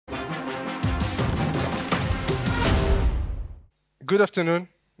Good afternoon.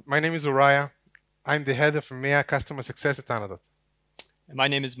 My name is Uriah. I'm the head of EMEA Customer Success at Anadot. My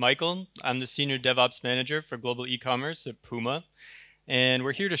name is Michael. I'm the Senior DevOps Manager for Global E-commerce at Puma. And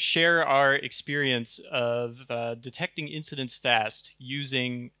we're here to share our experience of detecting incidents fast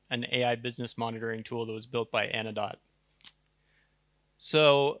using an AI business monitoring tool that was built by Anadot.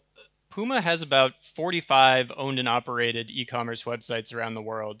 So Puma has about 45 owned and operated e-commerce websites around the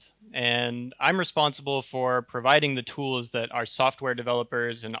world. And I'm responsible for providing the tools that our software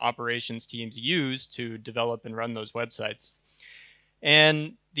developers and operations teams use to develop and run those websites.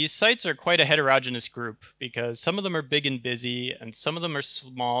 And these sites are quite a heterogeneous group because some of them are big and busy and some of them are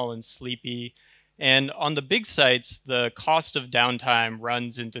small and sleepy. And on the big sites, the cost of downtime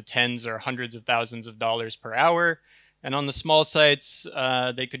runs into tens or hundreds of thousands of dollars per hour. And on the small sites,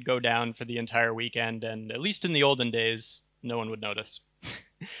 they could go down for the entire weekend. And at least in the olden days, no one would notice.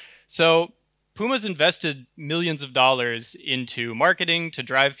 So Puma's invested millions of dollars into marketing to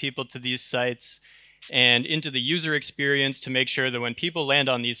drive people to these sites and into the user experience to make sure that when people land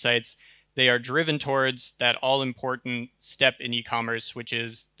on these sites, they are driven towards that all-important step in e-commerce, which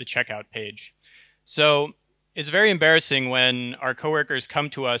is the checkout page. So it's very embarrassing when our coworkers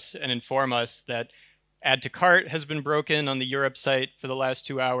come to us and inform us that add to cart has been broken on the Europe site for the last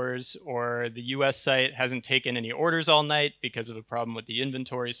 2 hours, or the US site hasn't taken any orders all night because of a problem with the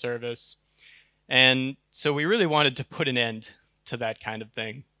inventory service. And so we really wanted to put an end to that kind of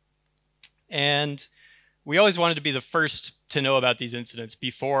thing. And we always wanted to be the first to know about these incidents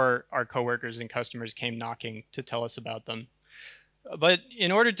before our coworkers and customers came knocking to tell us about them. But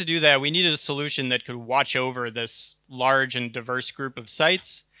in order to do that, we needed a solution that could watch over this large and diverse group of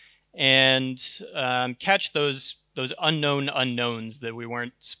sites and catch those unknown unknowns that we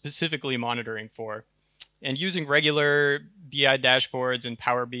weren't specifically monitoring for. And using regular BI dashboards and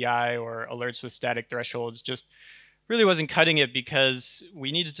Power BI or alerts with static thresholds just really wasn't cutting it because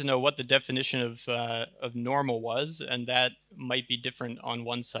we needed to know what the definition of normal was, and that might be different on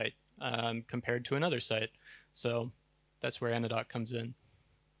one site compared to another site. So that's where Anadot comes in.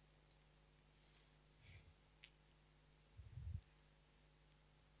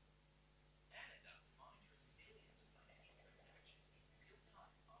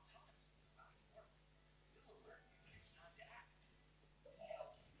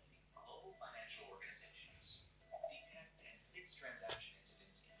 Transaction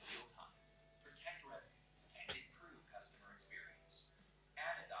incidents in real time, protect revenue, and improve customer experience.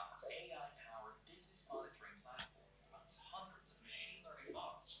 Anadot's AI-powered business monitoring platform runs hundreds of machine learning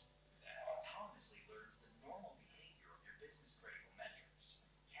models that autonomously learns the normal behavior of your business-critical metrics,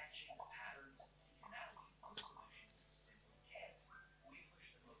 catching the patterns and seasonality most solutions simply can't. We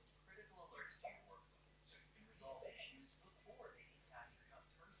push the most critical alerts to your workload so you can resolve issues before they impact your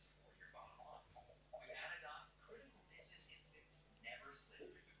customers or your bottom line. With Anadot, critical business incidents never slip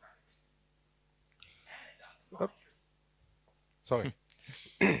through the cracks. Sorry.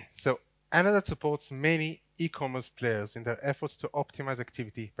 So Anadot supports many e-commerce players in their efforts to optimize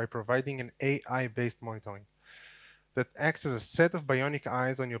activity by providing an AI-based monitoring that acts as a set of bionic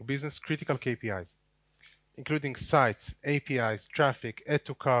eyes on your business critical KPIs, including sites, APIs, traffic, add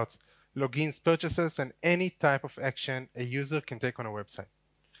to carts, logins, purchases, and any type of action a user can take on a website.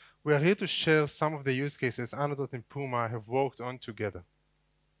 We are here to share some of the use cases Anadot and Puma have worked on together.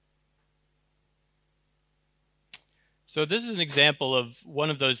 So this is an example of one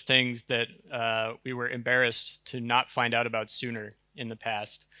of those things that we were embarrassed to not find out about sooner in the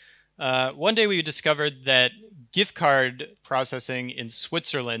past. One day we discovered that gift card processing in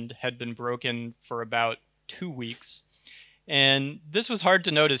Switzerland had been broken for about 2 weeks. And this was hard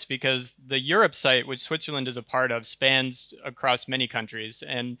to notice because the Europe site, which Switzerland is a part of, spans across many countries.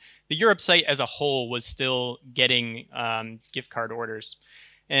 And the Europe site as a whole was still getting gift card orders.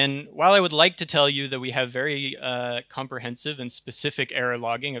 And while I would like to tell you that we have very comprehensive and specific error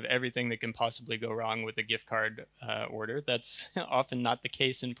logging of everything that can possibly go wrong with a gift card order, that's often not the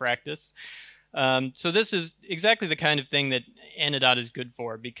case in practice. So this is exactly the kind of thing that Anadot is good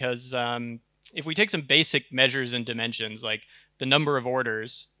for because if we take some basic measures and dimensions like the number of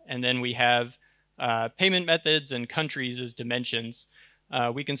orders, and then we have payment methods and countries as dimensions,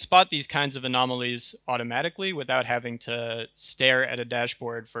 we can spot these kinds of anomalies automatically without having to stare at a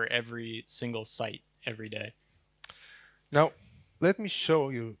dashboard for every single site every day. Now, let me show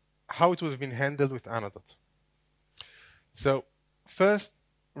you how it would have been handled with Anadot. So, first,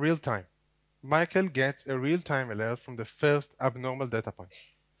 real time. Michael gets a real-time alert from the first abnormal data point.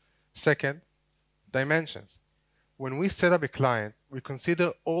 Second, dimensions. When we set up a client, we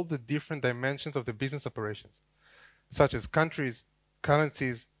consider all the different dimensions of the business operations, such as countries,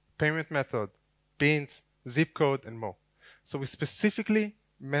 currencies, payment method, pins, zip code, and more. So we specifically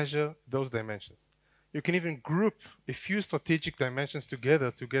measure those dimensions. You can even group a few strategic dimensions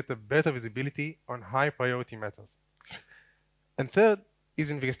together to get a better visibility on high priority matters. And third is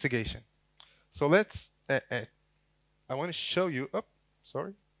investigation. So let's, I want to show you, oh,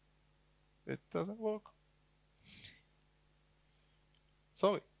 sorry, it doesn't work.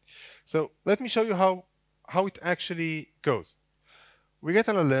 Sorry. So let me show you how it actually goes. We get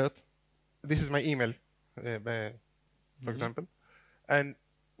an alert. This is my email, for example. And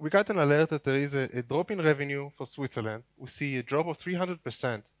we got an alert that there is a drop in revenue for Switzerland. We see a drop of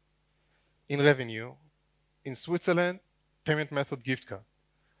 300% in revenue in Switzerland payment method gift card.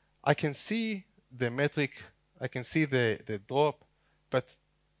 I can see the metric, I can see the drop, but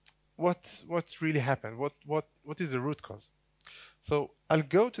what really happened? What is the root cause? So I'll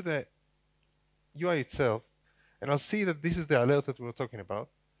go to the UI itself, and I'll see that this is the alert that we were talking about.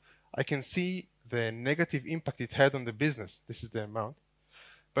 I can see the negative impact it had on the business. This is the amount.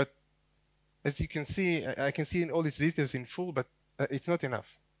 But as you can see, I can see in all its details in full, but it's not enough.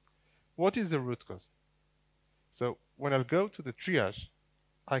 What is the root cause? So when I'll go to the triage,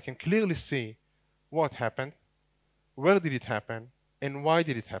 I can clearly see what happened, where did it happen, and why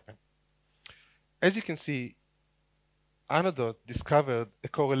did it happen. As you can see, Anodot discovered a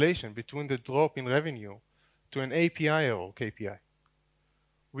correlation between the drop in revenue to an API error, KPI.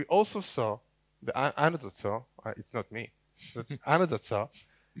 We also saw, Anodot saw, it's not me, but Anodot saw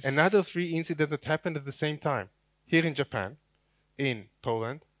another 3 incidents that happened at the same time, here in Japan, in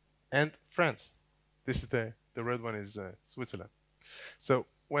Poland, and France. This is the red one is Switzerland. So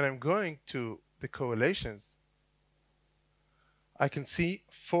when I'm going to the correlations, I can see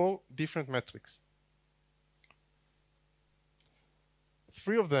 4 different metrics.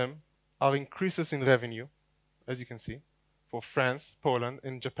 3 of them are increases in revenue, as you can see, for France, Poland,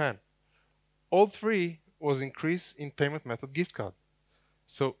 and Japan. All 3 was increase in payment method gift card.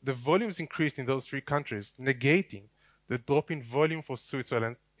 So the volumes increased in those 3 countries, negating the drop in volume for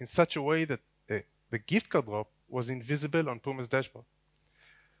Switzerland in such a way that the gift card drop was invisible on Puma's dashboard.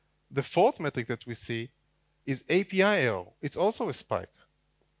 The 4th metric that we see is API error. It's also a spike.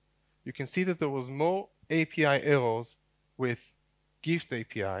 You can see that there was more API errors with gift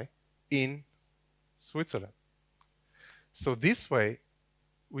API in Switzerland. So this way,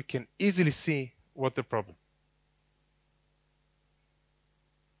 we can easily see what the problem.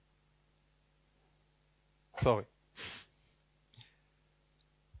 Sorry.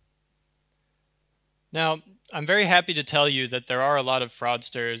 Now, I'm very happy to tell you that there are a lot of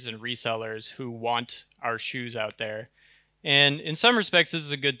fraudsters and resellers who want our shoes out there. And in some respects, this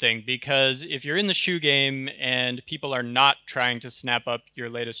is a good thing, because if you're in the shoe game and people are not trying to snap up your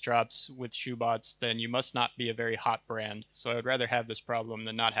latest drops with shoe bots, then you must not be a very hot brand. So I would rather have this problem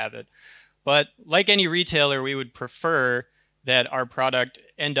than not have it. But like any retailer, we would prefer that our product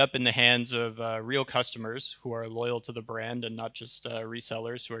end up in the hands of real customers who are loyal to the brand and not just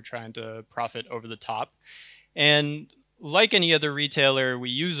resellers who are trying to profit over the top. And like any other retailer,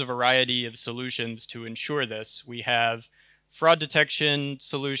 we use a variety of solutions to ensure this. We have fraud detection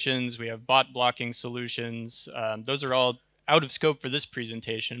solutions, we have bot blocking solutions. Those are all out of scope for this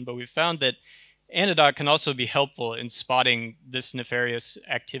presentation, but we've found that Anodot can also be helpful in spotting this nefarious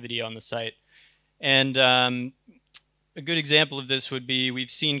activity on the site. And a good example of this would be we've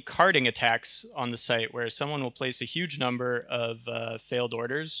seen carding attacks on the site where someone will place a huge number of failed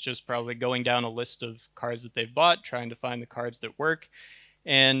orders, just probably going down a list of cards that they've bought, trying to find the cards that work.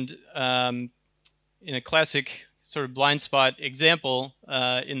 And in a classic sort of blind spot example,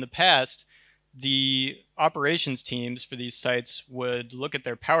 in the past, the operations teams for these sites would look at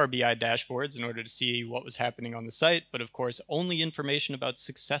their Power BI dashboards in order to see what was happening on the site. But of course, only information about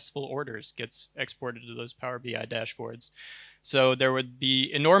successful orders gets exported to those Power BI dashboards. So there would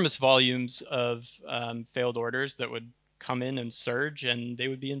be enormous volumes of failed orders that would come in and surge, and they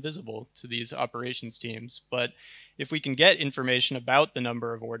would be invisible to these operations teams. But if we can get information about the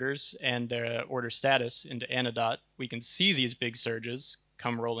number of orders and their order status into Anodot, we can see these big surges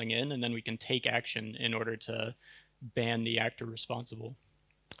come rolling in, and then we can take action in order to ban the actor responsible.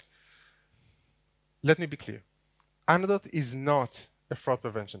 Let me be clear. Anodot is not a fraud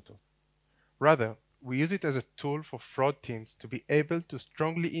prevention tool. Rather, we use it as a tool for fraud teams to be able to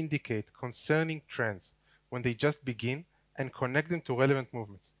strongly indicate concerning trends when they just begin and connect them to relevant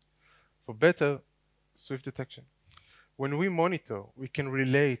movements for better swift detection. When we monitor, we can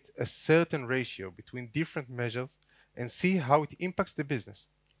relate a certain ratio between different measures and see how it impacts the business.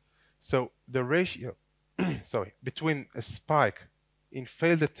 So the ratio between a spike in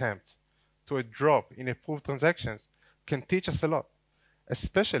failed attempts to a drop in approved transactions can teach us a lot,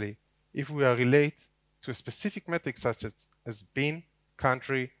 especially if we are relate to a specific metric such as bin,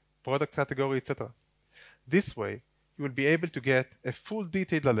 country, product category, etc. This way, you will be able to get a full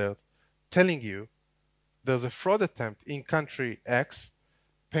detailed alert telling you there's a fraud attempt in country X,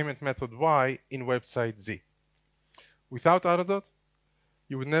 payment method Y in website Z. Without Autodot,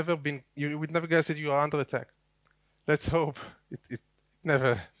 you would never guess that you are under attack. Let's hope it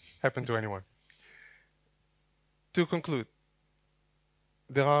never happened to anyone. To conclude,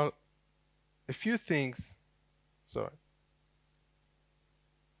 there are a few things,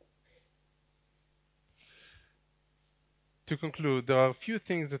 To conclude, there are a few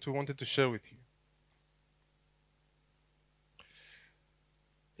things that we wanted to share with you.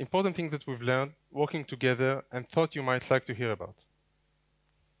 Important things that we've learned working together and thought you might like to hear about.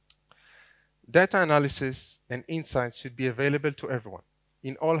 Data analysis and insights should be available to everyone,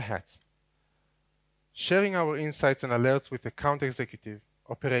 in all hats. Sharing our insights and alerts with account executive,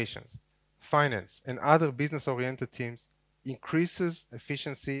 operations, finance, and other business-oriented teams increases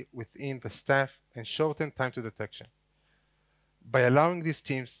efficiency within the staff and shortens time to detection. By allowing these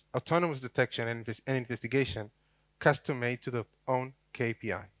teams autonomous detection and investigation, custom-made to their own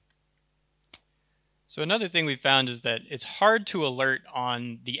KPI. So another thing we found is that it's hard to alert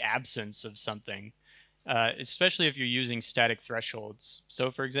on the absence of something, especially if you're using static thresholds.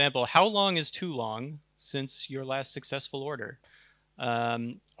 So for example, how long is too long since your last successful order?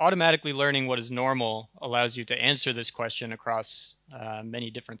 Automatically learning what is normal allows you to answer this question across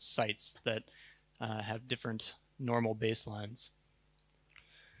many different sites that have different normal baselines.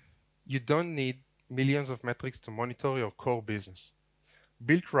 You don't need millions of metrics to monitor your core business.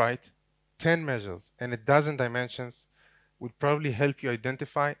 Built right, 10 measures and a dozen dimensions would probably help you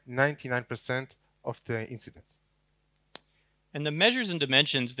identify 99% of the incidents. And the measures and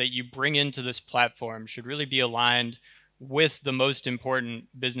dimensions that you bring into this platform should really be aligned with the most important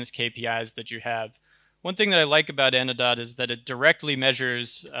business KPIs that you have. One thing that I like about Anodot is that it directly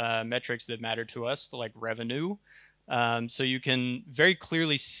measures metrics that matter to us, like revenue. So you can very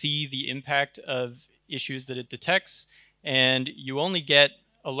clearly see the impact of issues that it detects, and you only get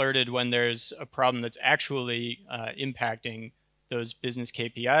alerted when there's a problem that's actually impacting those business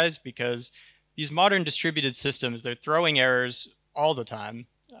KPIs, because these modern distributed systems, they're throwing errors all the time.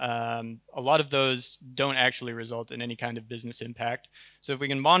 A lot of those don't actually result in any kind of business impact. So if we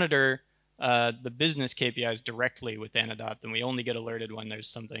can monitor the business KPIs directly with Anodot, then we only get alerted when there's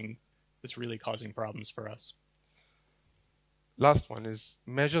something that's really causing problems for us. Last one is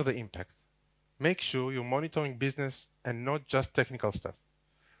measure the impact. Make sure you're monitoring business and not just technical stuff.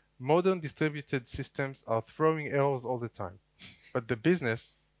 Modern distributed systems are throwing errors all the time, but the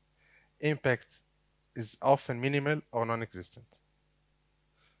business impact is often minimal or non-existent.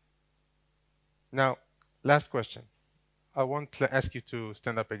 Now, last question. I won't ask you to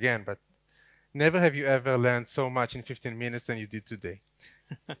stand up again, but never have you ever learned so much in 15 minutes than you did today.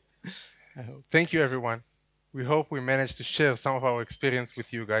 I hope. Thank you, everyone. We hope we managed to share some of our experience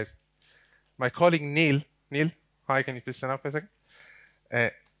with you guys. My colleague Neil, hi, can you please stand up for a second?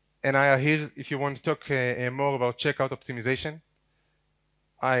 And I are here if you want to talk more about checkout optimization.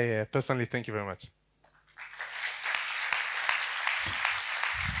 I personally thank you very much.